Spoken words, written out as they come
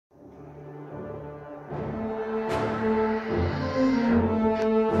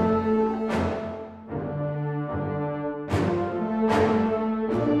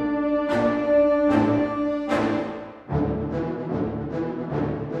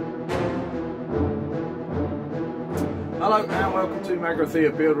Hello and welcome to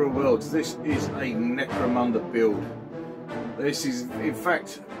Magrathea Builder of Worlds. This is a Necromunda build. This is in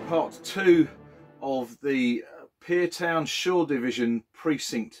fact part 2 of the Piertown Shore Division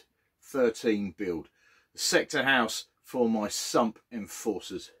Precinct 13 build. The sector house for my Sump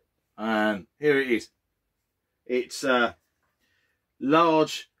enforcers. And here it is. It's a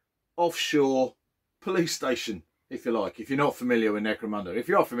large offshore police station, if you like, if you're not familiar with Necromunda. If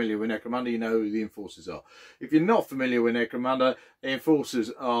you are familiar with Necromunda, you know who the enforcers are. If you're not familiar with Necromunda, the enforcers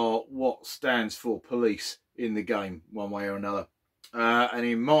are what stands for police in the game, one way or another. And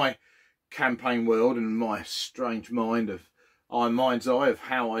in my campaign world and my strange mind's eye of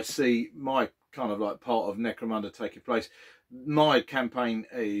how I see my kind of like part of Necromunda taking place, my campaign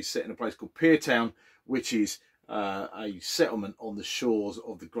is set in a place called Pier Town, which is a settlement on the shores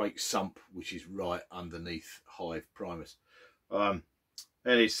of the Great Sump, which is right underneath Hive Primus. And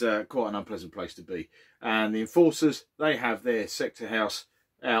it's quite an unpleasant place to be. And the enforcers, they have their sector house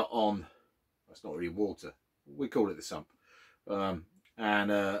out on, that's not really water, we call it the Sump.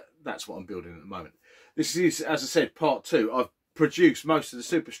 That's what I'm building at the moment. This is, as I said, part 2. I've produced most of the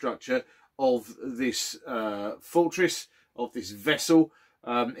superstructure of this fortress, of this vessel.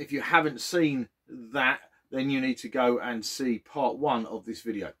 If you haven't seen that, then you need to go and see part 1 of this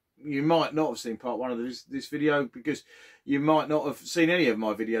video. You might not have seen part 1 of this video because you might not have seen any of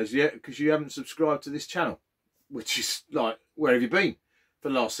my videos yet because you haven't subscribed to this channel, which is like, where have you been for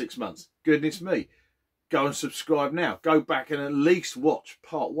the last 6 months? Goodness me. Go and subscribe now. Go back and at least watch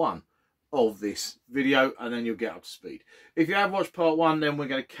part 1 of this video and then you'll get up to speed. If you have watched part 1, then we're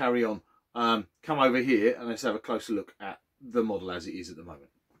going to carry on. Come over here and let's have a closer look at the model as it is at the moment.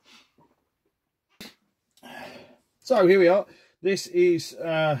 So here we are. This is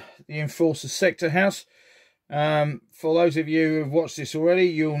the Enforcer Sector House. For those of you who have watched this already,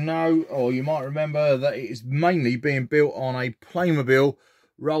 you'll know, or you might remember, that it is mainly being built on a playable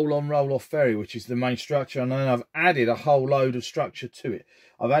roll-on, roll-off ferry, which is the main structure. And then I've added a whole load of structure to it.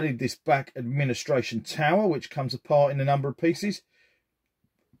 I've added this back administration tower, which comes apart in a number of pieces.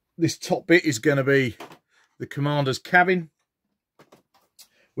 This top bit is going to be the commander's cabin,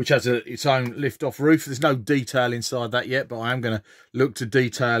 which has its own lift-off roof. There's no detail inside that yet, but I am going to look to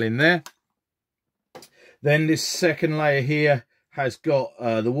detail in there. Then this second layer here has got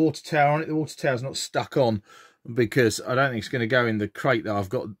the water tower on it. The water tower's not stuck on because I don't think it's going to go in the crate that I've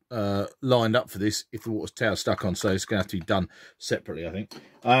got lined up for this if the water tower's stuck on, so it's going to have to be done separately, I think.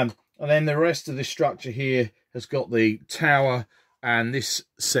 And then the rest of the structure here has got the tower, and this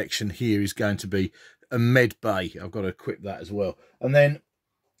section here is going to be a med bay. I've got to equip that as well. And then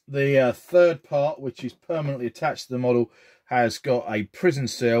the third part, which is permanently attached to the model, has got a prison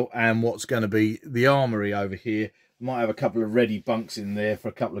cell and what's going to be the armory over here. Might have a couple of ready bunks in there for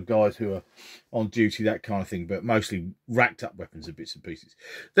a couple of guys who are on duty, that kind of thing, but mostly racked up weapons and bits and pieces.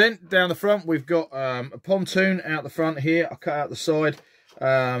 Then down the front, we've got a pontoon out the front here. I cut out the side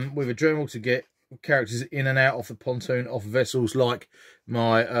with a Dremel to get characters in and out of the pontoon off vessels like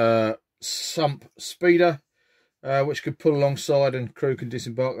my Sump Speeder, which could pull alongside and crew can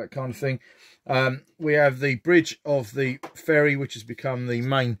disembark, that kind of thing. We have the bridge of the ferry, which has become the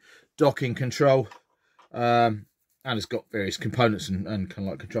main docking control, and it's got various components and kind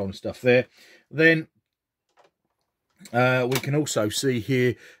of like control and stuff there. Then we can also see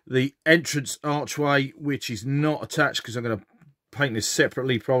here the entrance archway, which is not attached because I'm going to paint this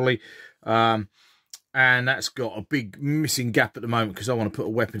separately probably. And that's got a big missing gap at the moment because I want to put a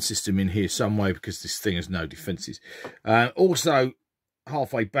weapon system in here some way because this thing has no defences. Also,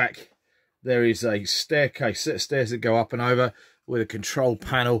 halfway back, there is a staircase, set of stairs that go up and over with a control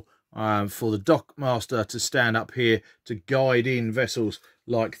panel for the dockmaster to stand up here to guide in vessels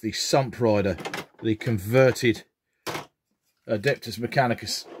like the Sump Rider, the converted Adeptus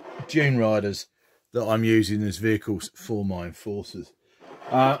Mechanicus Dune Riders that I'm using as vehicles for my enforcers.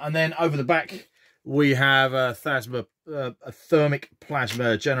 And then over the back, we have a thermic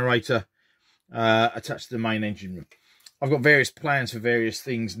plasma generator attached to the main engine room. I've got various plans for various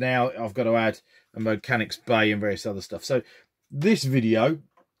things now. I've got to add a mechanics bay and various other stuff. So this video,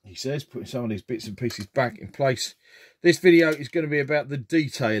 he says, putting some of these bits and pieces back in place. This video is going to be about the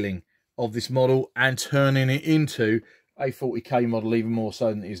detailing of this model and turning it into a 40k model, even more so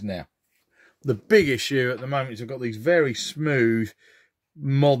than it is now. The big issue at the moment is I've got these very smooth,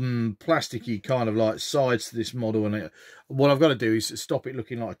 modern plasticky kind of like sides to this model, and what I've got to do is stop it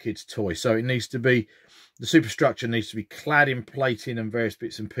looking like a kid's toy. So it needs to be, the superstructure needs to be clad in plating and various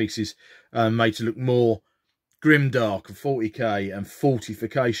bits and pieces, made to look more GrimDark and 40k and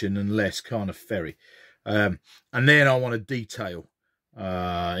fortification and less kind of ferry. And then I want to detail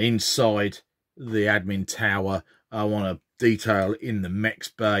inside the admin tower I want to detail in the mech's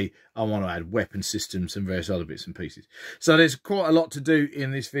bay. I want to add weapon systems and various other bits and pieces. So there's quite a lot to do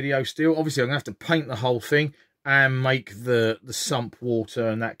in this video still. Obviously, I'm going to have to paint the whole thing and make the sump water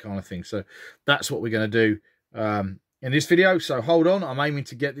and that kind of thing. So that's what we're going to do in this video. So hold on. I'm aiming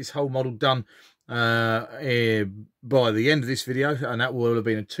to get this whole model done by the end of this video, and that will have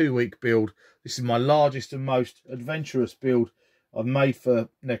been a 2-week build. This is my largest and most adventurous build I've made for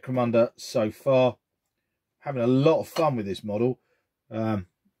Necromunda so far. Having a lot of fun with this model. Apart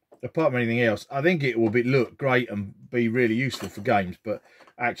from anything else, I think it will look great and be really useful for games. But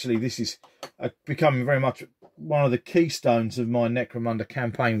actually, this is becoming very much one of the keystones of my Necromunda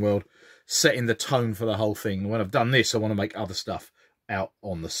campaign world, setting the tone for the whole thing. When I've done this, I want to make other stuff out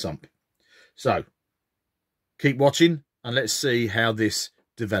on the sump. So, keep watching and let's see how this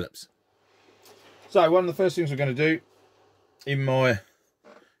develops. So, one of the first things we're going to do in my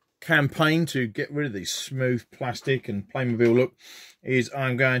campaign to get rid of these smooth plastic and Playmobil look is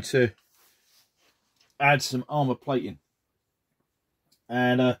I'm going to add some armor plating.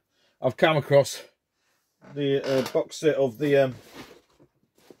 And I've come across the box set of the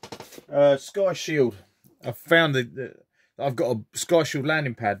Sky Shield. I've found that I've got a Sky Shield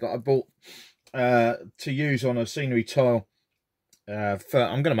landing pad that I bought to use on a scenery tile. I'm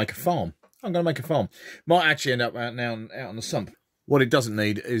going to make a farm. Might actually end up out on the sump. What it doesn't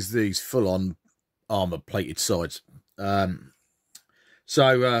need is these full-on armour-plated sides.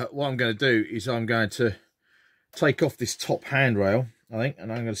 So what I'm going to do is I'm going to take off this top handrail, I think,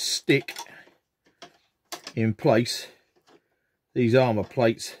 and I'm going to stick in place these armour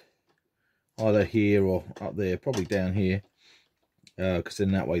plates either here or up there, probably down here, because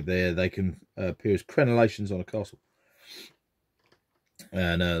then that way there they can appear as crenellations on a castle.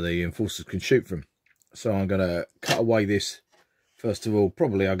 And the enforcers can shoot from. So I'm going to cut away this. First of all,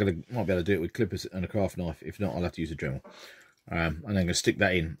 probably might be able to do it with clippers and a craft knife. If not, I'll have to use a Dremel. And then I'm going to stick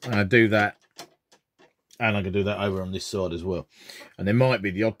that in. And I do that, and I'm going to do that over on this side as well. And there might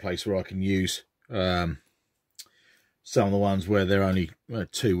be the odd place where I can use some of the ones where they're only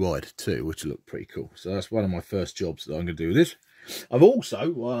 2 wide too, which will look pretty cool. So that's one of my first jobs that I'm going to do with this. I've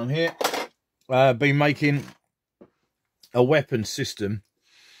also, while I'm here, been making a weapon system.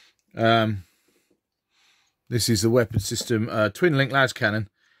 This is the weapon system, twin link las cannon,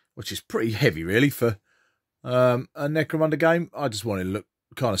 which is pretty heavy really for a Necromunda game. I just wanted to look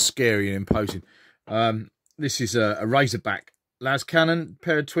kind of scary and imposing. This is a Razorback las cannon,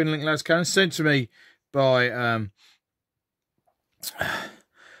 pair of twin link las cannons, sent to me by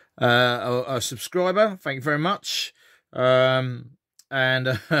a subscriber. Thank you very much.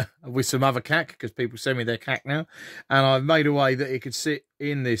 And with some other cack, because people send me their cack now. And I've made a way that it could sit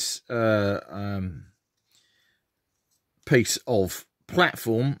in this piece of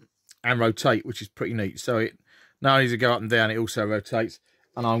platform and rotate, which is pretty neat. So it not only does it go up and down, it also rotates.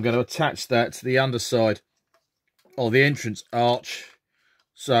 And I'm going to attach that to the underside of the entrance arch.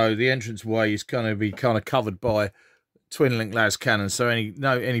 So the entrance way is going to be kind of covered by twin link las cannons. So any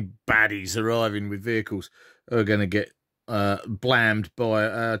baddies arriving with vehicles are going to get blammed by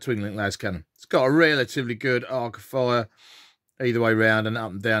a twin link las cannon. It's got a relatively good arc of fire either way round, and up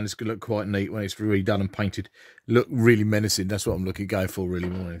and down. It's going to look quite neat when it's redone and painted. Look really menacing. That's what I'm going for really,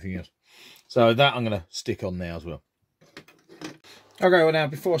 more than anything else. So that I'm going to stick on now as well. Okay, well now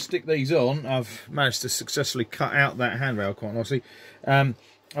before I stick these on, I've managed to successfully cut out that handrail quite nicely. I've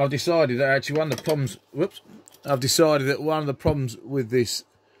decided that actually one of the problems, one of the problems with this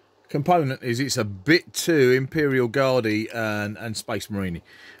component is it's a bit too Imperial Guardy and Space Marine-y.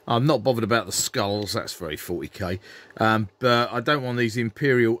 I'm not bothered about the skulls, that's very 40k, but I don't want these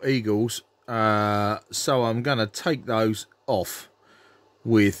Imperial Eagles, so I'm going to take those off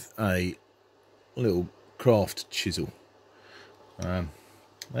with a little craft chisel.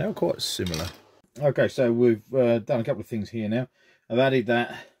 They are quite similar. Okay, so we've done a couple of things here now. I've added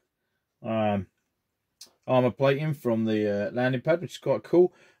that armor plating from the landing pad, which is quite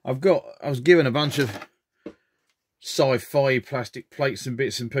cool. I was given a bunch of sci-fi plastic plates and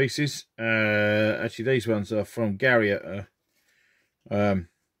bits and pieces. Actually, these ones are from Gary at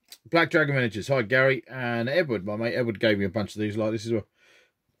Black Dragon Miniatures. Hi, Gary. And Edward, my mate Edward, gave me a bunch of these like this as well.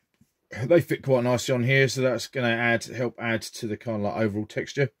 They fit quite nicely on here, so that's going to help add to the kind of like overall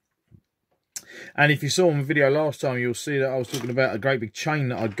texture. And if you saw my video last time, you'll see that I was talking about a great big chain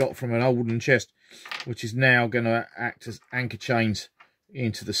that I got from an old wooden chest, which is now going to act as anchor chains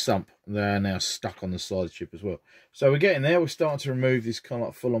into the sump. They're now stuck on the side of the ship as well. So we're getting there. We're starting to remove this kind of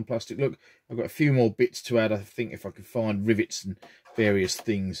like full-on plastic look. I've got a few more bits to add. I think if I can find rivets and various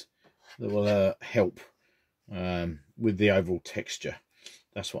things that will help with the overall texture.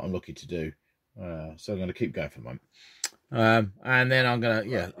 That's what I'm looking to do. So I'm going to keep going for the moment. And then I'm going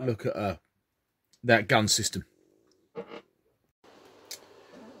to look at that gun system.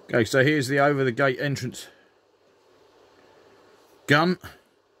 Okay, so here's the over the gate entrance gun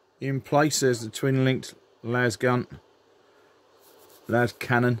in place. There's the twin linked las cannon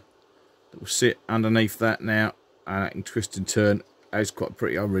that will sit underneath that now, and I can twist and turn. It's quite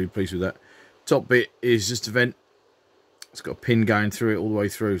pretty. I'm really pleased with that. Top bit is just a vent. It's got a pin going through it all the way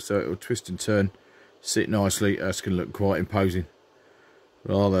through, so it will twist and turn, sit nicely. That's going to look quite imposing,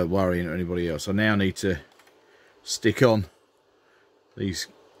 rather worrying to anybody else. I now need to stick on these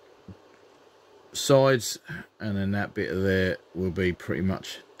sides, and then that bit of there will be pretty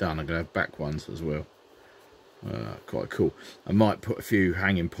much done. I'm going to have back ones as well. Quite cool. I might put a few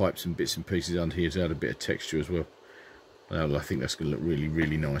hanging pipes and bits and pieces under here to add a bit of texture as well. I think that's going to look really,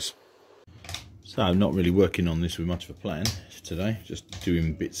 really nice. So I'm not really working on this with much of a plan today, just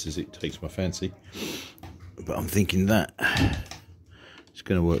doing bits as it takes my fancy. But I'm thinking that it's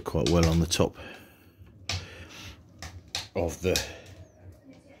going to work quite well on the top of the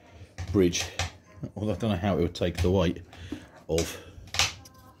bridge. Although I don't know how it would take the weight of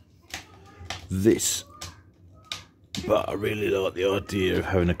this, but I really like the idea of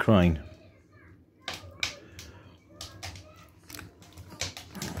having a crane.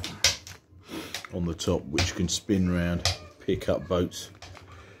 On the top, which can spin round, pick up boats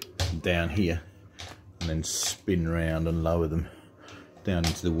down here, and then spin round and lower them down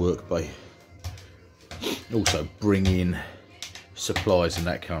into the work bay. Also bring in supplies and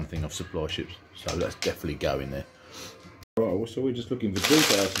that kind of thing off supply ships, so that's definitely going there. Right, so we're just looking for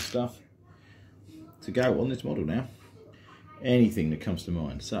details and stuff to go on this model now. Anything that comes to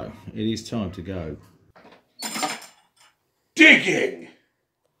mind. So it is time to go digging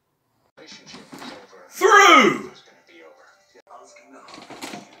through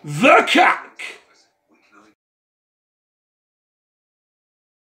the cack.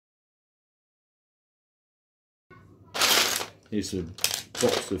 Here's a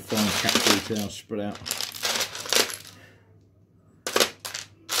box of fine cat details spread out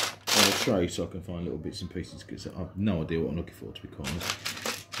on a tray so I can find little bits and pieces, because I have no idea what I'm looking for, to be quite honest.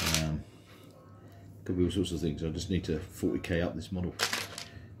 Could be all sorts of things. I just need to 40k up this model.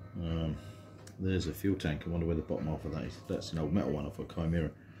 There's a fuel tank. I wonder where the bottom half of that is. That's an old metal one off a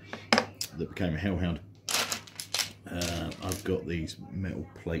Chimera that became a Hellhound. I've got these metal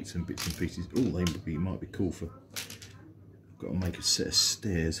plates and bits and pieces. Oh, they might be cool for... I've got to make a set of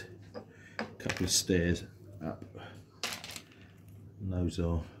stairs, a couple of stairs up, and those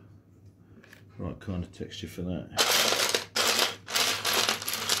are the right kind of texture for that.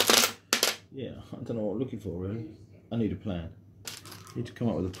 Yeah, I don't know what I'm looking for really. I need a plan. I need to come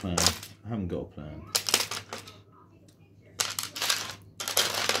up with a plan. I haven't got a plan.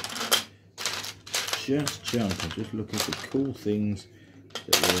 Just junk. I'm just looking for cool things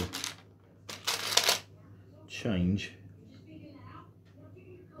that will change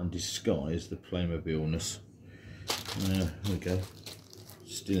and disguise the Playmobileness. There we go.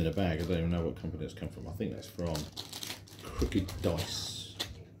 Still in a bag. I don't even know what company that's come from. I think that's from Crooked Dice.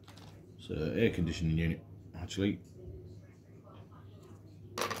 It's an air conditioning unit, actually.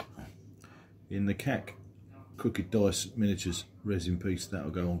 In the CAC Crooked Dice miniatures resin piece. That'll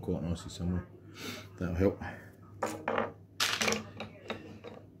go on quite nicely somewhere. That'll help.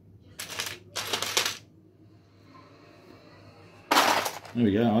 There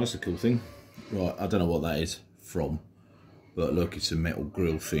we go. Oh, that's a cool thing. Right, I don't know what that is from, but look, it's a metal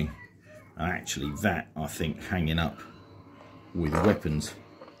grill thing. And actually that, I think, hanging up with weapons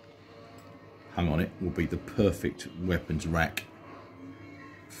hung on it will be the perfect weapons rack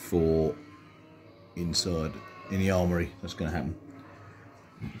for inside in the armory. That's going to happen.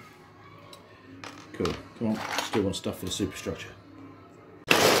 Cool. Come on, still want stuff for the superstructure.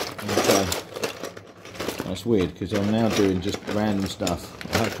 Okay. That's weird because I'm now doing just random stuff.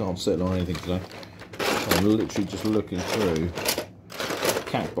 I can't settle on anything today. So I'm literally just looking through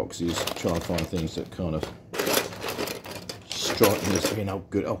cat boxes, trying to find things that kind of strike me as being, oh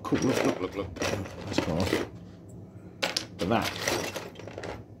good, oh cool, look. That's quite nice. But that,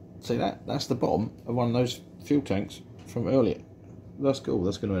 see that's the bottom of one of those fuel tanks from earlier. That's cool.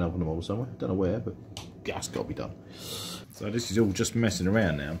 That's going to end up on the model somewhere. Don't know where, but that's got to be done. So this is all just messing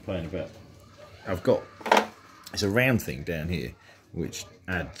around now. I'm playing about. I've got, it's a round thing down here, which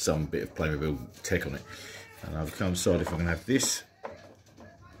adds some bit of Playmobil tech on it. And I've come decided if I can have this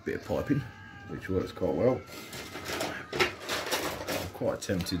bit of piping, which works quite well. I'm quite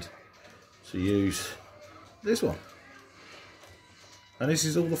tempted to use this one. And this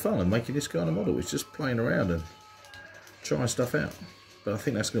is all the fun of making this kind of model. It's just playing around and trying stuff out, but I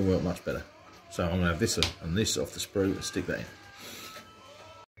think that's going to work much better. So I'm going to have this and this off the sprue and stick that in.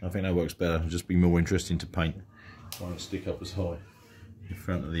 I think that works better. It'll just be more interesting to paint. Won't stick up as high in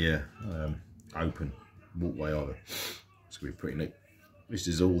front of the open walkway either. It's going to be pretty neat. This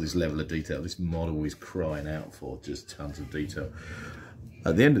is all this level of detail. This model is crying out for just tons of detail.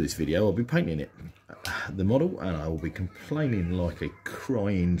 At the end of this video, I'll be painting it, the model, and I will be complaining like a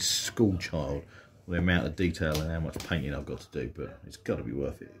crying school child with the amount of detail and how much painting I've got to do, but it's got to be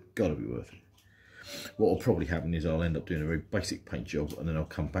worth it. Got to be worth it. What will probably happen is I'll end up doing a very basic paint job, and then I'll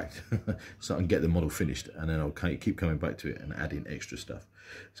come back so I can get the model finished, and then I'll keep coming back to it and adding extra stuff.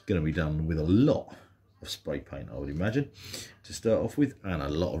 It's going to be done with a lot of spray paint, I would imagine, to start off with, and a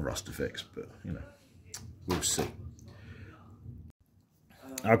lot of rust effects, but you know, we'll see.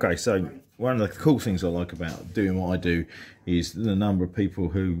 Okay, so one of the cool things I like about doing what I do is the number of people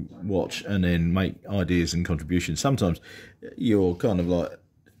who watch and then make ideas and contributions. Sometimes you're kind of like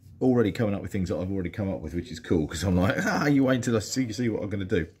already coming up with things that I've already come up with, which is cool, because I'm like, you wait until I see what I'm going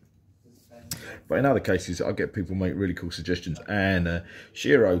to do. But in other cases, I get people make really cool suggestions, and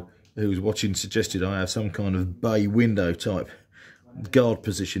Shiro, who's watching, suggested I have some kind of bay window type guard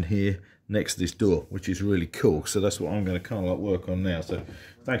position here next to this door, which is really cool. So that's what I'm going to kind of like work on now. So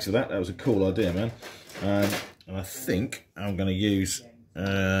thanks for that. That was a cool idea, man. And I think I'm going to use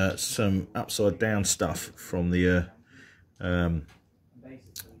some upside down stuff from the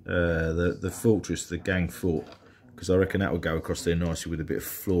fortress, the gang fort, because I reckon that would go across there nicely with a bit of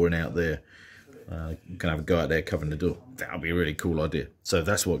flooring out there. You can have a guy out there covering the door. That would be a really cool idea. So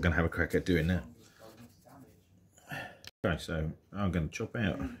that's what I'm going to have a crack at doing now. Okay, so I'm going to chop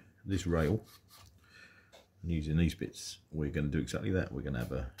out this rail. And using these bits, we're going to do exactly that. We're going to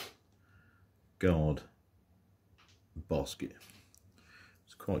have a guard basket.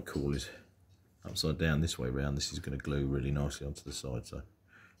 It's quite cool. Is upside down this way round. This is going to glue really nicely onto the side, so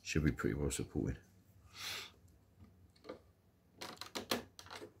should be pretty well supported.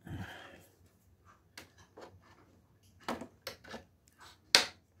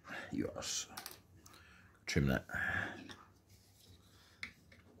 Yes. Trim that.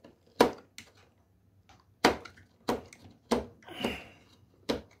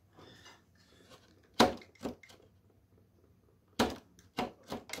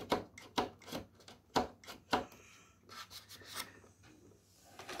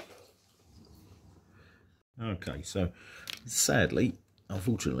 Okay, so sadly,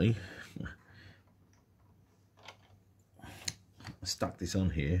 unfortunately, I stuck this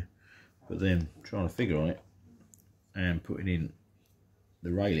on here, but then trying to figure on it and putting in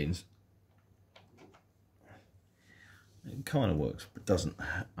the railings, it kind of works, but doesn't.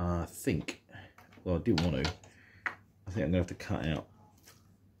 I think, well, I do want to. I think I'm going to have to cut out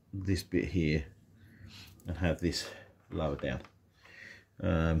this bit here and have this lower down.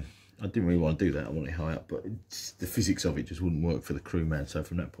 I didn't really want to do that. I want it high up, but the physics of it just wouldn't work for the crewman. So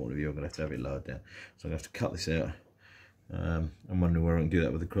from that point of view, I'm going to have it lowered down. So I'm going to have to cut this out. I'm wondering where I can do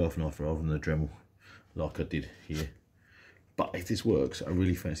that with a craft knife rather than a Dremel, like I did here. But if this works, I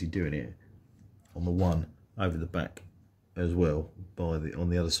really fancy doing it on the one over the back as well, on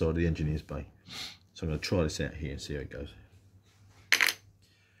the other side of the engineer's bay. So I'm going to try this out here and see how it goes.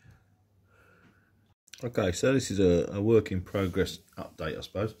 Okay, so this is a work in progress update, I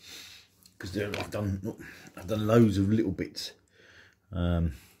suppose, because I've done loads of little bits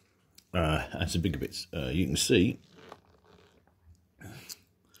and some bigger bits. You can see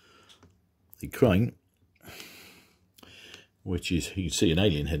the crane, which is, you can see an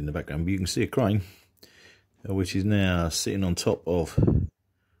alien head in the background, but you can see a crane which is now sitting on top of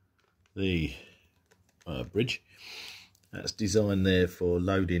the bridge. That's designed there for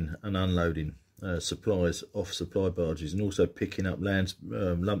loading and unloading supplies off supply barges, and also picking up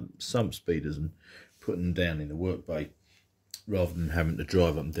sump speeders and putting them down in the work bay rather than having to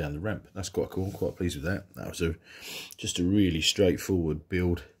drive up and down the ramp. That's quite cool. I'm quite pleased with that. That was just a really straightforward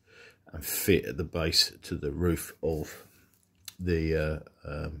build and fit at the base to the roof of the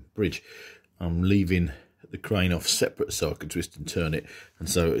bridge. I'm leaving the crane off separate so I can twist and turn it, and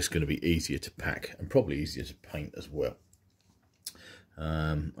so it's going to be easier to pack and probably easier to paint as well.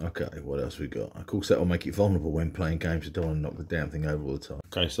 Okay, what else we got? Of course, that will make it vulnerable when playing games. I don't want to knock the damn thing over all the time.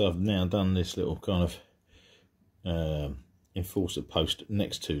 Okay, so I've now done this little kind of enforcer post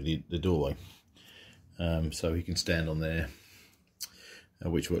next to the doorway, so he can stand on there,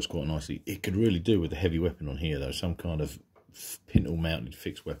 which works quite nicely. It could really do with a heavy weapon on here, though, some kind of pintle mounted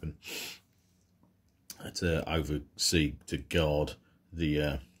fixed weapon to oversee, to guard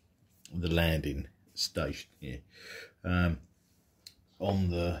the landing station here.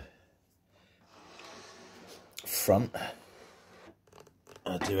 On the front,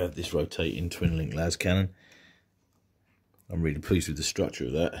 I do have this rotating twin link las cannon. I'm really pleased with the structure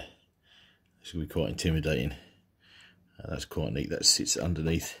of that. It's going to be quite intimidating. That's quite neat. That sits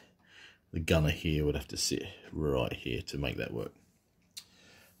underneath. The gunner here would have to sit right here to make that work.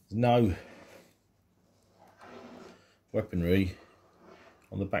 There's no weaponry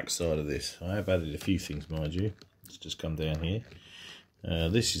on the back side of this. I have added a few things, mind you. Let's just come down here.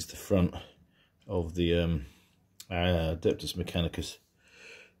 This is the front of the Adeptus Mechanicus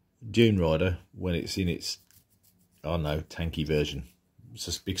Dune Rider when it's in its, I don't know, tanky version. It's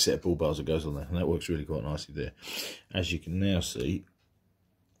just a big set of bull bars that goes on there, and that works really quite nicely there. As you can now see,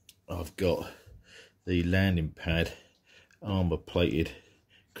 I've got the landing pad armour plated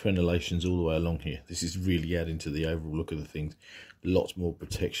crenellations all the way along here. This is really adding to the overall look of the things. Lots more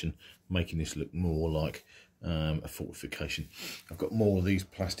protection, making this look more like a fortification. I've got more of these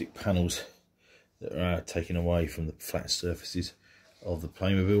plastic panels that are taken away from the flat surfaces of the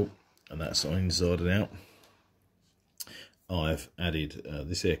Playmobil, and that's on inside and out. I've added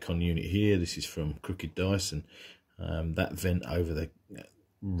this aircon unit here. This is from Crooked Dice, and that vent over the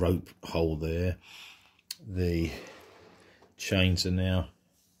rope hole there. The chains are now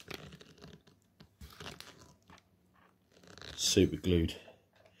super glued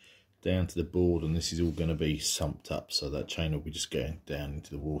down to the board, and this is all going to be sumped up, so that chain will be just going down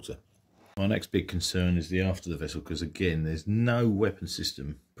into the water. My next big concern is the aft of the vessel, because again there's no weapon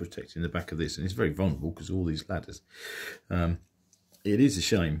system protecting the back of this, and it's very vulnerable because all these ladders. It is a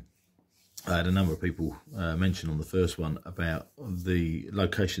shame. I had a number of people mention on the first one about the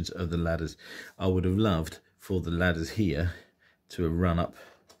locations of the ladders. I would have loved for the ladders here to have run up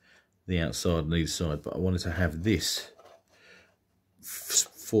the outside on either side, but I wanted to have this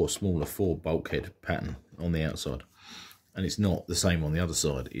four bulkhead pattern on the outside, and it's not the same on the other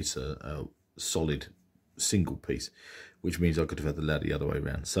side. It's a solid single piece, which means I could have had the ladder the other way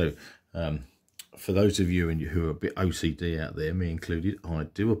around. So for those of you who are a bit OCD out there, me included, I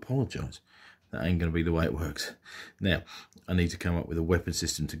do apologise. That ain't going to be the way it works. Now, I need to come up with a weapon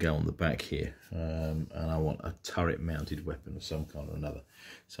system to go on the back here, and I want a turret mounted weapon of some kind or another.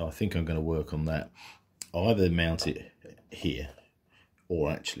 So I think I'm going to work on that. I'll either mount it here,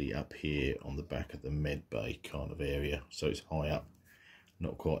 or actually up here on the back of the med bay kind of area, so it's high up,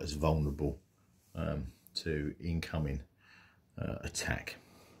 not quite as vulnerable to incoming attack.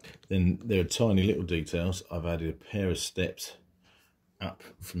 Then there are tiny little details. I've added a pair of steps up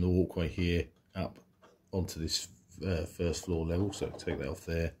from the walkway here up onto this first floor level, so take that off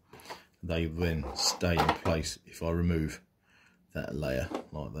there. They then stay in place if I remove that layer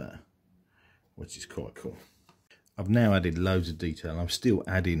like that, which is quite cool. I've now added loads of detail. I'm still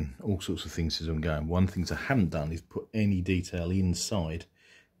adding all sorts of things as I'm going. One of the things I haven't done is put any detail inside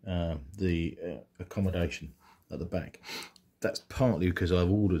the accommodation at the back. That's partly because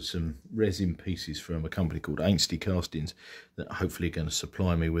I've ordered some resin pieces from a company called Ainsley Castings that hopefully are going to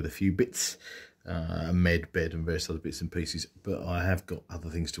supply me with a few bits, a med bed and various other bits and pieces, but I have got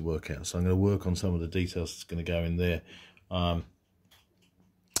other things to work out. So I'm going to work on some of the details that's going to go in there.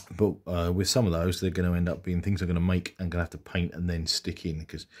 But with some of those, they're going to end up being things I'm going to make and going to have to paint and then stick in,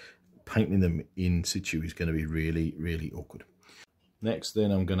 because painting them in situ is going to be really, really awkward. Next, then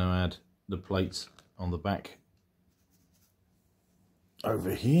I'm going to add the plates on the back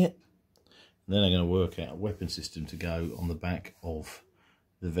over here. And then I'm going to work out a weapon system to go on the back of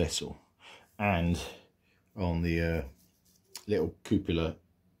the vessel and on the little cupola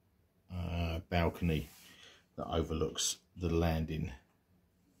balcony that overlooks the landing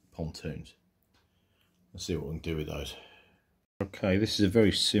pontoons. Let's see what we can do with those. Okay, this is a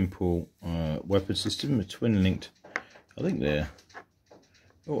very simple weapon system, a twin linked, I think they're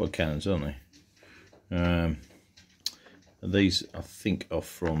autocannons, aren't they? These I think are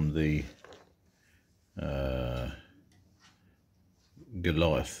from the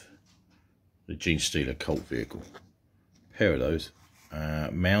Goliath, the Gene Stealer cult vehicle. A pair of those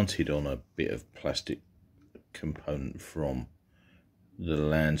mounted on a bit of plastic component from the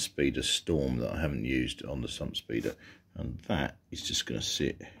land speeder Storm that I haven't used on the Sump speeder, and that is just going to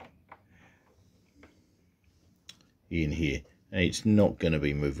sit in here, and it's not going to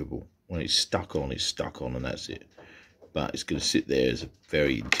be movable. When it's stuck on, and that's it. But it's going to sit there as a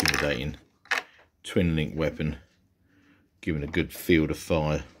very intimidating twin link weapon, giving a good field of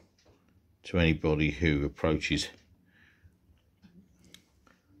fire to anybody who approaches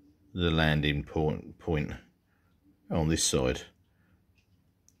the landing point on this side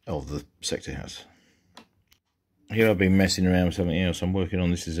of the sector house. Here I've been messing around with something else. I'm working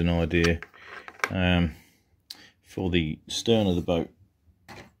on this as an idea for the stern of the boat,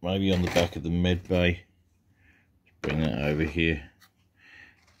 maybe on the back of the med bay. Bring that over here.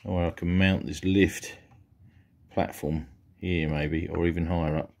 or I can mount this lift platform here maybe, or even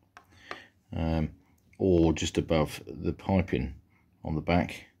higher up, or just above the piping on the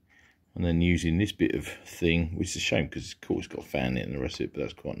back, and then using this bit of thing, which is a shame because it's cool, it's got a fan in it and the rest of it, but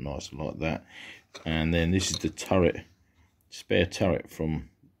that's quite nice, I like that. And then this is the turret, spare turret from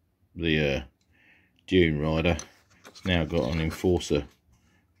the Dune Rider. It's now got an Enforcer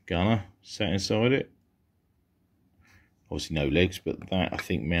gunner sat inside it, obviously no legs, but that I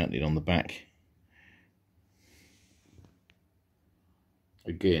think mounted on the back.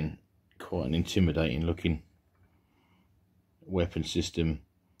 Again, quite an intimidating looking weapon system,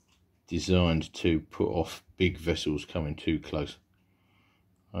 designed to put off big vessels coming too close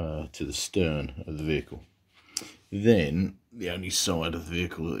to the stern of the vehicle. Then the only side of the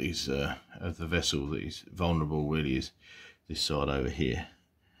vehicle that is of the vessel that is vulnerable really is this side over here,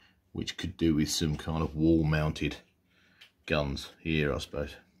 which could do with some kind of wall mounted guns here, I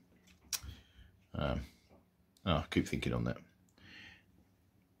suppose. I keep thinking on that.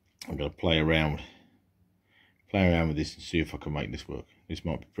 I'm going to play around with this and see if I can make this work. This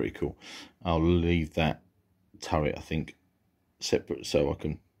might be pretty cool. I'll leave that turret, I think, separate so I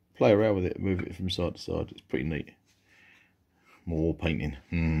can play around with it, move it from side to side. It's pretty neat. More wall painting.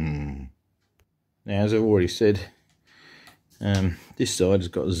 Now, as I've already said, this side has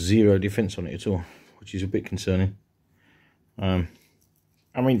got 0 defence on it at all, which is a bit concerning. I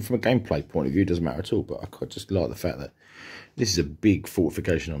mean, from a gameplay point of view, it doesn't matter at all, but I quite just like the fact that this is a big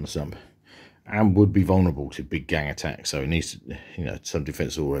fortification on the sump and would be vulnerable to big gang attacks, so it needs, you know, some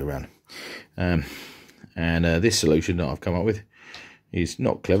defence all the way around. This solution that I've come up with is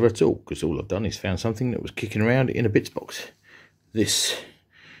not clever at all, because all I've done is found something that was kicking around in a bits box. This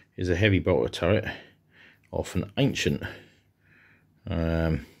is a heavy bolter turret off an ancient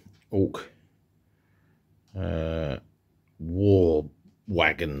orc war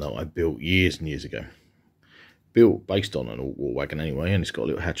wagon that I built years and years ago. Built based on an orc war wagon anyway, and it's got a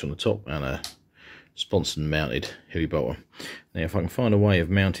little hatch on the top and a sponson mounted heavy bolter. Now if I can find a way of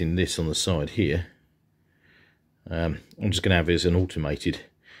mounting this on the side here, I'm just going to have it as an automated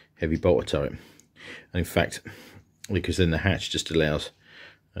heavy bolter turret. And in fact, because then the hatch just allows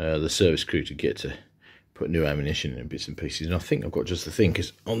the service crew to get to put new ammunition in bits and pieces. And I think I've got just the thing,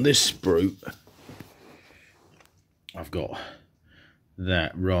 because on this sprue I've got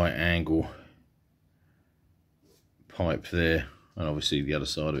that right angle pipe there, and obviously the other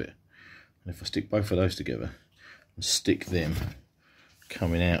side of it. And if I stick both of those together and stick them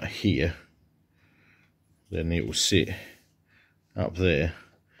coming out here, then it will sit up there,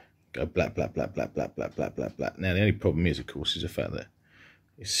 go blat blat blat blat blat blat blat blat blat. Now the only problem is, of course, is the fact that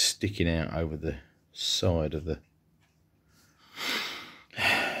it's sticking out over the side of the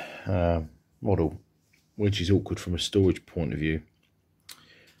model, which is awkward from a storage point of view.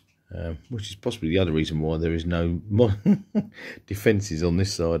 Which is possibly the other reason why there is no defences on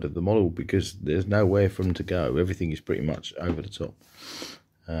this side of the model, because there's nowhere for them to go. Everything is pretty much over the top.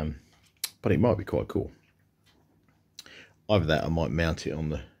 But it might be quite cool. Either that, I might mount it on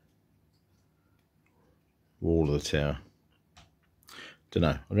the wall of the tower. Don't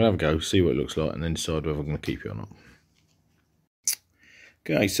know. I'm going to have a go, see what it looks like, and then decide whether I'm going to keep it or not.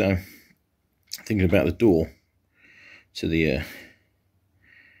 Okay, so thinking about the door to the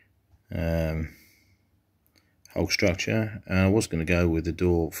whole structure. I was going to go with the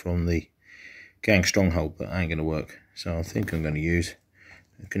door from the gang stronghold, but it ain't going to work. So I think I'm going to use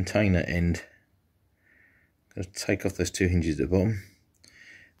a container end. I'm going to take off those 2 hinges at the bottom.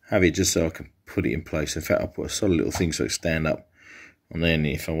 Have it just so I can put it in place. In fact, I'll put a solid little thing so it stand up. And then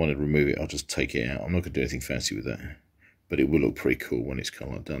if I wanted to remove it, I'll just take it out. I'm not going to do anything fancy with that. But it will look pretty cool when it's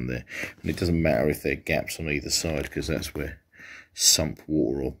kind of like done there. And it doesn't matter if there are gaps on either side, because that's where sump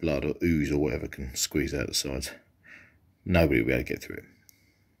water or blood or ooze or whatever can squeeze out the sides. Nobody will be able to get through it.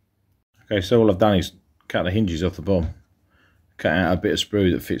 Okay, so all I've done is cut the hinges off the bottom, cut out a bit of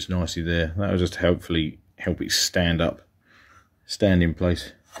sprue that fits nicely there. That will just hopefully help it stand up, stand in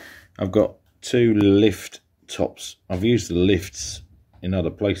place. I've got 2 lift tops. I've used the lifts in other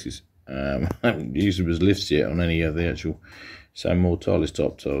places. I haven't used them as lifts yet on any of the actual mortalis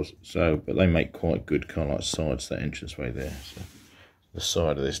top tiles. But they make quite good kind of like sides to that entranceway there. So the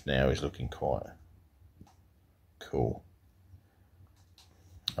side of this now is looking quite cool.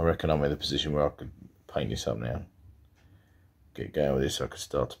 I reckon I'm in a position where I could paint this up now. Get going with this so I could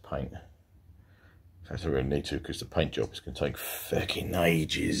start to paint. In fact, I really need to, because the paint job is going to take fucking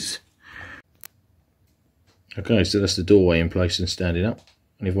ages. Okay, so that's the doorway in place and standing up.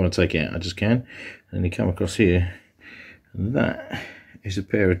 And if I want to take it out, I just can. And then you come across here, and that is a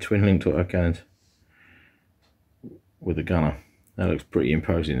pair of twin linked autocannons with a gunner. That looks pretty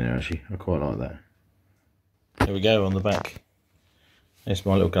imposing there, actually. I quite like that. There we go on the back. There's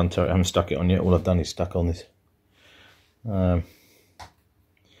my little gun turret. I haven't stuck it on yet. All I've done is stuck on this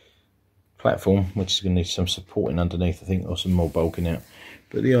platform, which is going to need some supporting underneath, I think, or some more bulking out.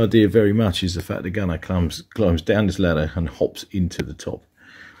 But the idea very much is the fact the gunner climbs down this ladder and hops into the top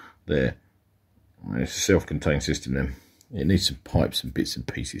there. It's a self-contained system then. It needs some pipes and bits and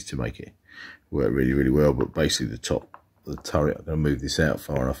pieces to make it work really, really well. But basically the top of the turret, I'm going to move this out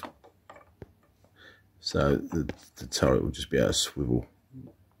far enough so the turret will just be able to swivel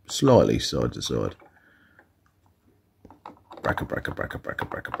slightly side to side. Bracker, bracker, bracker, bracker,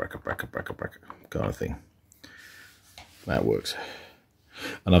 bracker, bracker, bracker, bracker, bracker kind of thing. That works.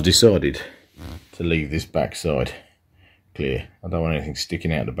 And I've decided to leave this back side clear. I don't want anything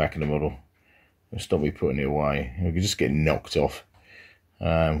sticking out the back of the model. It'll stop me putting it away. It could just get knocked off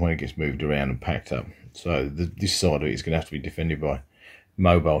when it gets moved around and packed up. So this side of it is going to have to be defended by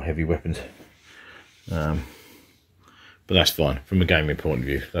mobile heavy weapons. But that's fine. From a gaming point of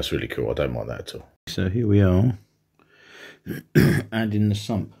view, that's really cool. I don't mind that at all. So here we are, adding the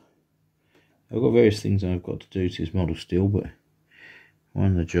sump. I've got various things I've got to do to this model still, but one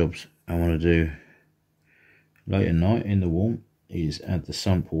of the jobs I want to do late at night in the warm is add the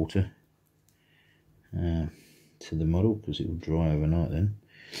sump water to the model, because it will dry overnight then.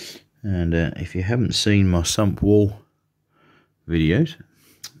 And if you haven't seen my sump wall videos,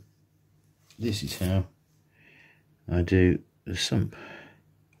 this is how I do the sump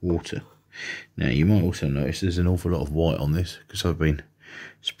water. Now you might also notice there's an awful lot of white on this, because I've been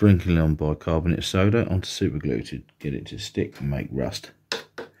sprinkling on bicarbonate of soda onto super glue to get it to stick and make rust.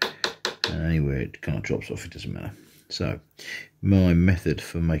 And anywhere it kind of drops off, it doesn't matter. So my method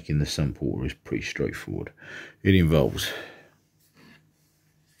for making the sump water is pretty straightforward. It involves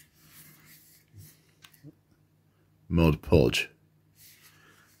Mod Podge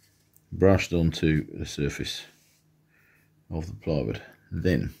brushed onto the surface of the plywood,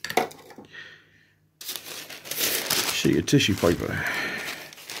 then sheet of tissue paper,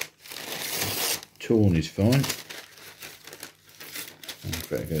 torn is fine. In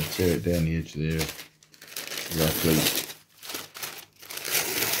fact, I'm going to tear it down the edge there roughly,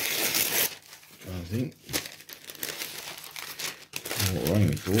 I think. And what we're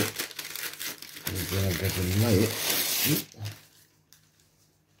aiming for is I'm going to lay it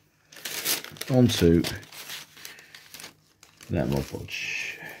onto that Mod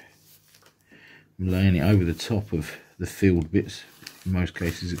Podge. I'm laying it over the top of the filled bits. In most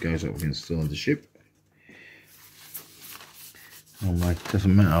cases it goes up inside the ship. It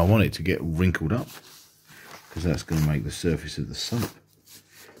doesn't matter, I want it to get wrinkled up, because that's going to make the surface of the sump.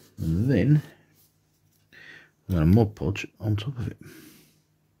 And then I'm going to Mod Podge on top of it.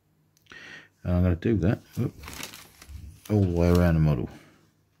 And I'm going to do that all the way around the model.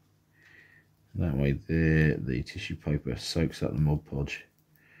 That way there, the tissue paper soaks up the Mod Podge.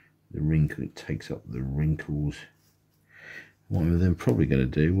 The wrinkle, it takes up the wrinkles. What I'm then probably going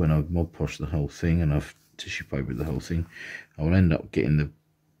to do when I've Mod Podged the whole thing and I've tissue papered the whole thing, I will end up getting the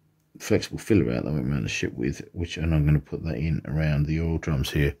flexible filler out that I went around the ship with, and I'm going to put that in around the oil drums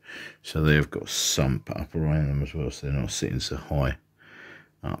here, so they've got sump up around them as well, so they're not sitting so high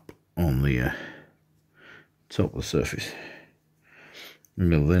up on the top of the surface. And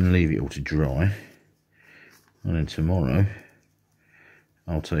we'll then leave it all to dry, and then tomorrow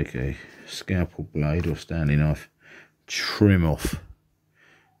I'll take a scalpel blade or Stanley knife, trim off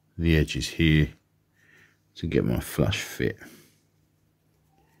the edges here to get my flush fit.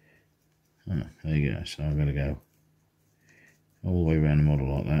 Oh, there you go. So I'm going to go all the way around the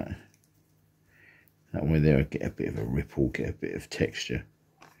model like that. That way there I get a bit of a ripple, get a bit of texture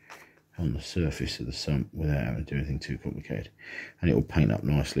on the surface of the sump without having to do anything too complicated. And it will paint up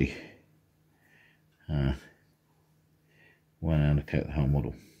nicely when I undercoat the whole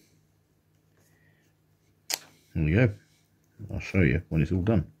model. There we go. I'll show you when it's all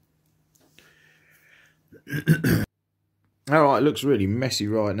done. Alright, it looks really messy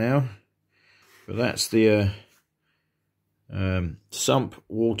right now, but that's the sump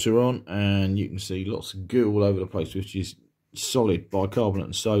water on, and you can see lots of goo all over the place, which is solid bicarbonate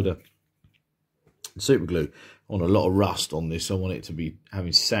and soda and super glue on a lot of rust on this. I want it to be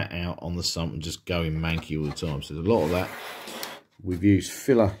having sat out on the sump and just going manky all the time. So there's a lot of that. We've used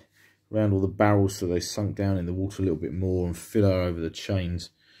filler around all the barrels so they sunk down in the water a little bit more, and filler over the chains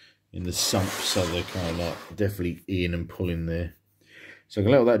in the sump so they're kind of like definitely in and pulling there. So I'm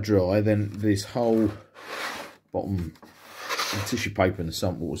going to let all that dry. Then this whole bottom tissue paper and the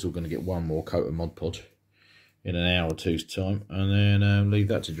sump water is all going to get one more coat of Mod Podge in an hour or two's time, and then leave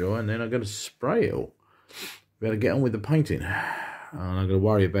that to dry, and then I'm going to spray it all. Better get on with the painting. And I'm going to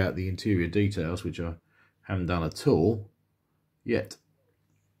worry about the interior details, which I haven't done at all yet.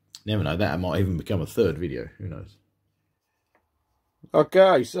 Never know, that might even become a third video, who knows.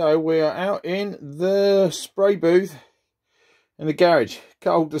 Okay, so we are out in the spray booth in the garage.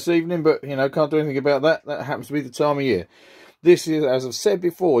 Cold this evening, but you know, can't do anything about that. That happens to be the time of year. This is, as I've said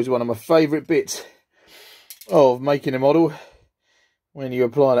before, is one of my favourite bits of making a model. When you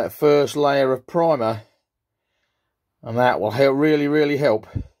apply that first layer of primer, and that will help, really help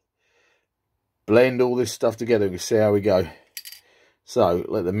blend all this stuff together. We see how we go. So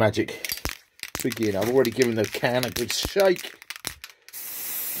let the magic begin. I've already given the can a good shake.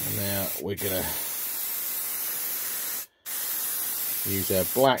 And now we're going to use our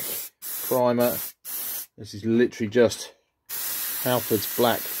black primer. This is literally just Halford's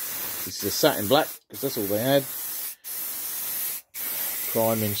black. This is a satin black, because that's all they had.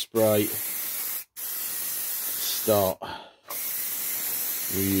 Priming spray. Start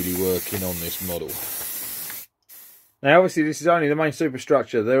really working on this model. Now obviously this is only the main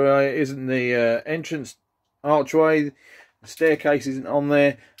superstructure. There isn't the entrance archway. The staircase isn't on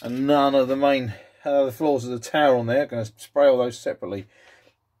there, and none of the main the floors of the tower on there. I'm going to spray all those separately,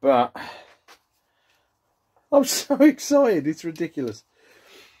 but I'm so excited, it's ridiculous.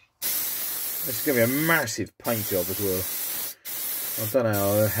 It's going to be a massive paint job as well. I don't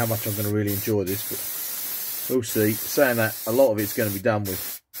know how much I'm going to really enjoy this, but we'll see. Saying that, a lot of it's going to be done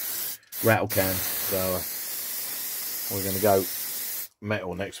with rattle cans, so we're going to go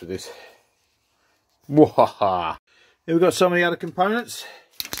metal next with this. Wahaha! Here we've got some of the other components.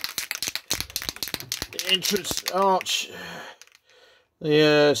 The entrance arch,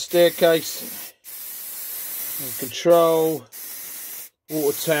 the staircase, and control,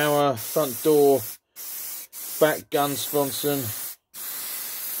 water tower, front door, back gun sponson.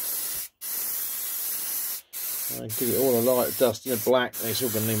 And give it all a light dust in the black, and it's all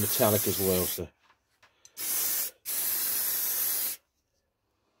going to need metallic as well.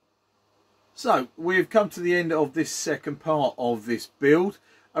 So we've come to the end of this second part of this build.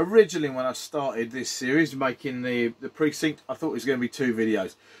 Originally, when I started this series, making the precinct, I thought it was going to be 2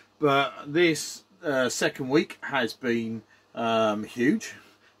 videos. But this second week has been huge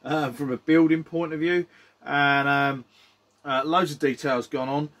from a building point of view. And loads of details gone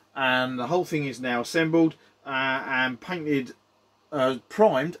on. And the whole thing is now assembled and painted,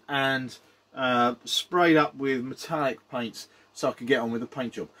 primed and sprayed up with metallic paints so I can get on with the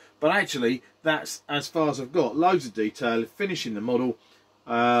paint job. But actually, that's as far as I've got. Loads of detail, finishing the model,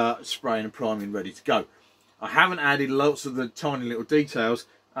 spraying and priming, ready to go. I haven't added lots of the tiny little details,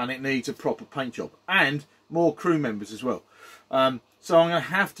 and it needs a proper paint job. And more crew members as well. So I'm going to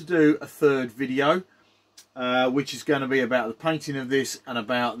have to do a third video, which is going to be about the painting of this and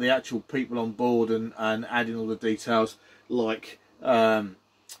about the actual people on board and adding all the details, like the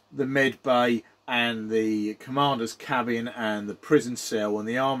med bay and the commander's cabin and the prison cell and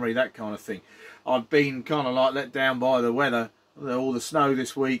the armory, that kind of thing. I've been kind of like let down by the weather, all the snow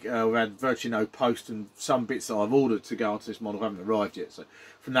this week. We've had virtually no post, and some bits that I've ordered to go onto this model haven't arrived yet. So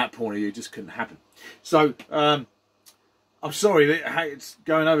from that point of view, it just couldn't happen. So I'm sorry that it's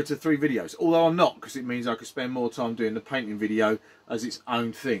going over to 3 videos, although I'm not, because it means I could spend more time doing the painting video as its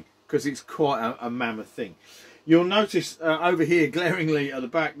own thing, because it's quite a mammoth thing. You'll notice over here, glaringly at the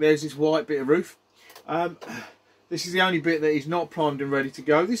back, there's this white bit of roof. This is the only bit that is not primed and ready to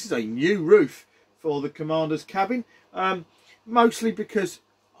go. This is a new roof for the commander's cabin, mostly because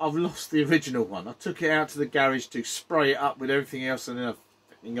I've lost the original one. I took it out to the garage to spray it up with everything else, and then I've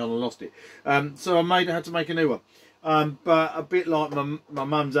gone and lost it. So I had to make a new one. But a bit like my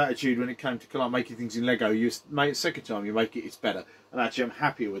mum's attitude when it came to kind of making things in Lego, you make it second time you make it, it's better. And actually, I'm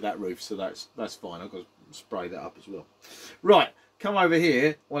happier with that roof, so that's fine. I've got to spray that up as well. Right, come over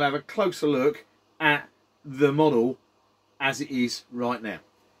here. We'll have a closer look at the model as it is right now.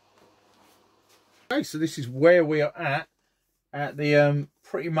 Okay, so this is where we are at the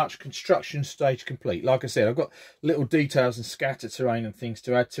pretty much construction stage complete. Like I said, I've got little details and scatter terrain and things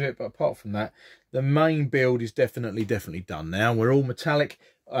to add to it, but apart from that, the main build is definitely done now. We're all metallic,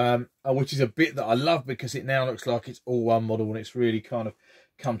 which is a bit that I love, because it now looks like it's all one model and it's really kind of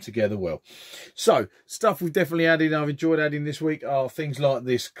come together well. So stuff we've definitely added, I've enjoyed adding this week, are things like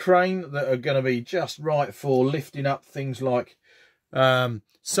this crane that are going to be just right for lifting up things like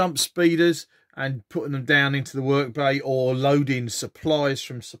sump speeders and putting them down into the work bay, or loading supplies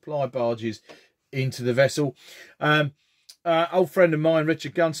from supply barges into the vessel. Old friend of mine,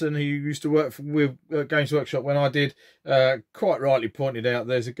 Richard Gunson, who used to work with Games Workshop when I did, quite rightly pointed out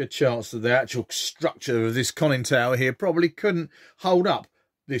there's a good chance that the actual structure of this conning tower here probably couldn't hold up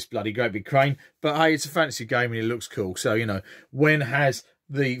this bloody great big crane. But hey, it's a fantasy game and it looks cool. So, you know, when has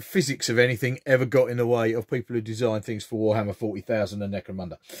the physics of anything ever got in the way of people who design things for Warhammer 40,000 and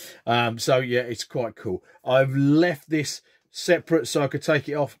Necromunda? So yeah, it's quite cool. I've left this separate so I could take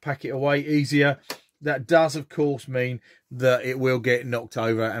it off, pack it away easier. That does, of course, mean that it will get knocked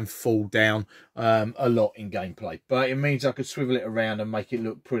over and fall down a lot in gameplay. But it means I could swivel it around and make it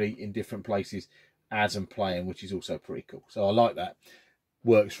look pretty in different places as I'm playing, which is also pretty cool. So I like that.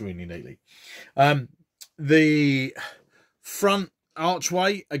 Works really neatly. The front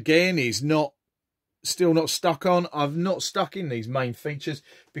archway, again, is still not stuck on. I've not stuck in these main features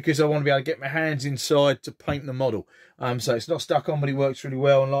because I want to be able to get my hands inside to paint the model. So it's not stuck on, but it works really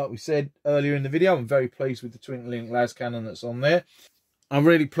well. And like we said earlier in the video, I'm very pleased with the twinkling las cannon that's on there. I'm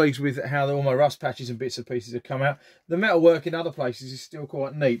really pleased with how all my rust patches and bits and pieces have come out. The metalwork in other places is still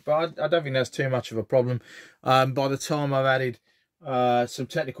quite neat, but I don't think that's too much of a problem. By the time I've added some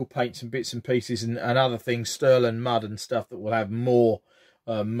technical paints and bits and pieces and other things, sterling mud and stuff that will have more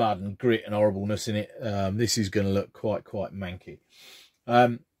mud and grit and horribleness in it, this is going to look quite manky.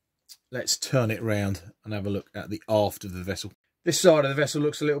 Let's turn it round and have a look at the aft of the vessel. This side of the vessel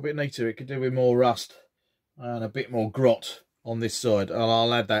looks a little bit neater. It could do with more rust and a bit more grot on this side. And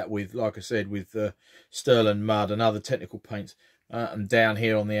I'll add that with, like I said, with sterling mud and other technical paints and down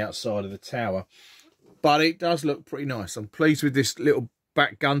here on the outside of the tower. But it does look pretty nice. I'm pleased with this little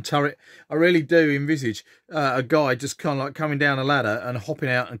back gun turret. I really do envisage a guy just kind of like coming down a ladder and hopping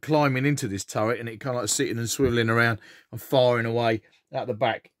out and climbing into this turret, and it kind of like sitting and swiveling around and firing away at the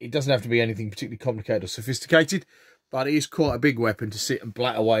back. It doesn't have to be anything particularly complicated or sophisticated, but it is quite a big weapon to sit and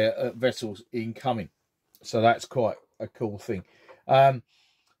blat away at vessels incoming. So that's quite a cool thing.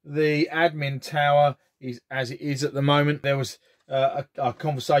 The admin tower is as it is at the moment. There was a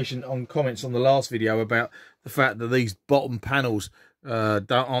conversation on comments on the last video about the fact that these bottom panels aren't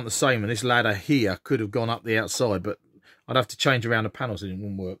the same, and this ladder here could have gone up the outside, but I'd have to change around the panels and it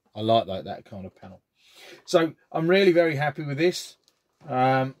wouldn't work. I like that kind of panel. So I'm really very happy with this.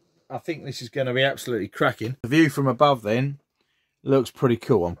 I think this is going to be absolutely cracking. The view from above then looks pretty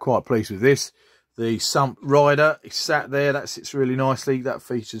cool. I'm quite pleased with this. The Sump rider is sat there. That sits really nicely. That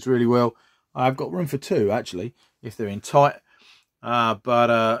features really well. I've got room for two actually if they're in tight. Yeah,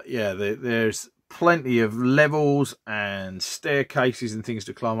 there's plenty of levels and staircases and things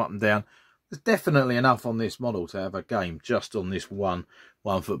to climb up and down. There's definitely enough on this model to have a game just on this 1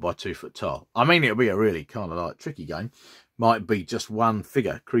 foot by 2 foot tile. I mean, it'll be a really kind of like tricky game. Might be just one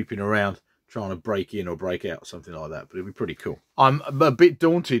figure creeping around trying to break in or break out, something like that, but it'll be pretty cool. I'm a bit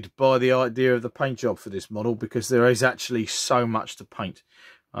daunted by the idea of the paint job for this model because there is actually so much to paint.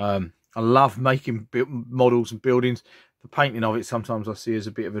 I love making models and buildings. The painting of it sometimes I see as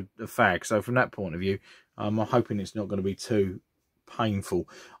a bit of a fag. So from that point of view, I'm hoping it's not going to be too painful.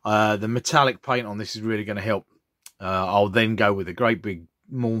 The metallic paint on this is really going to help. I'll then go with a great big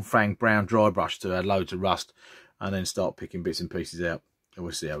Mornfang brown dry brush to add loads of rust and then start picking bits and pieces out. And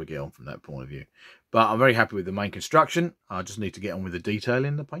we'll see how we get on from that point of view. But I'm very happy with the main construction. I just need to get on with the detail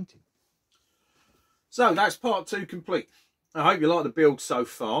in the painting. So that's part 2 complete. I hope you like the build so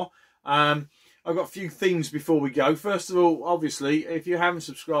far. I've got a few things before we go. First of all, obviously, if you haven't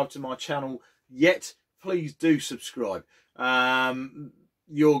subscribed to my channel yet, please do subscribe.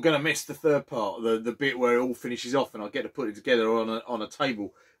 You're going to miss the third part, the bit where it all finishes off and I get to put it together on a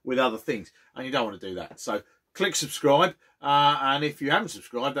table with other things. And you don't want to do that. So click subscribe. And if you haven't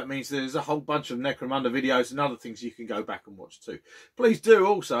subscribed, that means there's a whole bunch of Necromunda videos and other things you can go back and watch too. Please do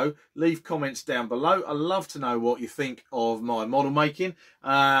also leave comments down below. I love to know what you think of my model making.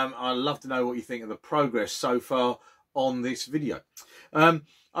 I love to know what you think of the progress so far on this video. I'd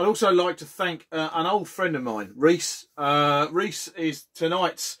also like to thank an old friend of mine, Reese. Reese is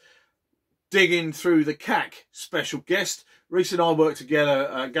tonight's Digging Through the CAC special guest. Reese and I worked together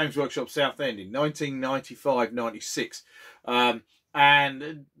at Games Workshop Southend in 1995-96.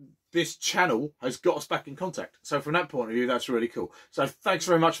 And this channel has got us back in contact. So from that point of view, that's really cool. So thanks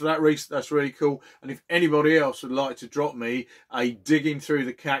very much for that, Reese. That's really cool. And if anybody else would like to drop me a Digging Through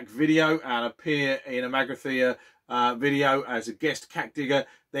the CAC video and appear in a Magrathea video as a guest CAC digger,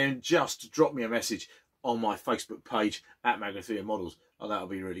 then just drop me a message on my Facebook page at Magrathea Models. Oh, that'll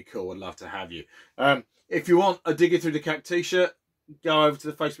be really cool. I'd love to have you. If you want a Digging Through the CAC t-shirt, go over to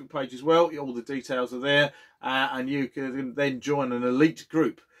the Facebook page as well. All the details are there. And you can then join an elite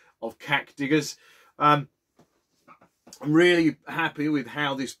group of CAC diggers. I'm really happy with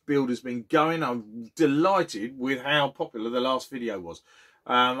how this build has been going. I'm delighted with how popular the last video was.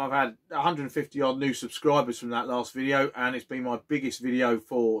 I've had 150 odd new subscribers from that last video, and it's been my biggest video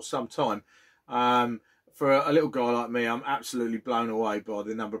for some time. for a little guy like me, I'm absolutely blown away by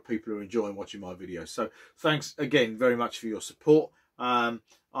the number of people who are enjoying watching my videos. So thanks again very much for your support. I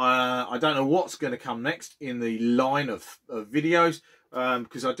don't know what's going to come next in the line of videos,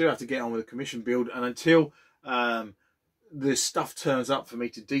 because I do have to get on with the commission build, and until this stuff turns up for me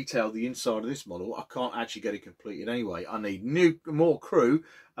to detail the inside of this model, I can't actually get it completed anyway. I need more crew,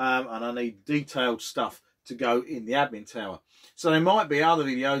 and I need detailed stuff to go in the admin tower. So there might be other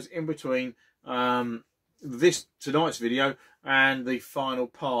videos in between tonight's video and the final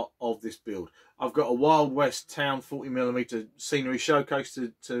part of this build. I've got a Wild West Town 40mm scenery showcase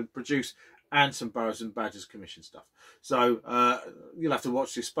to produce, and some Burrows and Badgers commission stuff. So you'll have to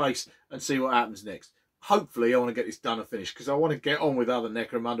watch this space and see what happens next. Hopefully I want to get this done and finished, because I want to get on with other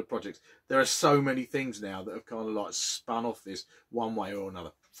Necromunda projects. There are so many things now that have kind of like spun off this one way or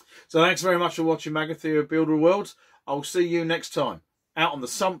another. So thanks very much for watching Magathera Builder of Worlds. I'll see you next time, out on the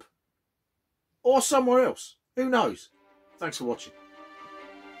sump or somewhere else. Who knows? Thanks for watching.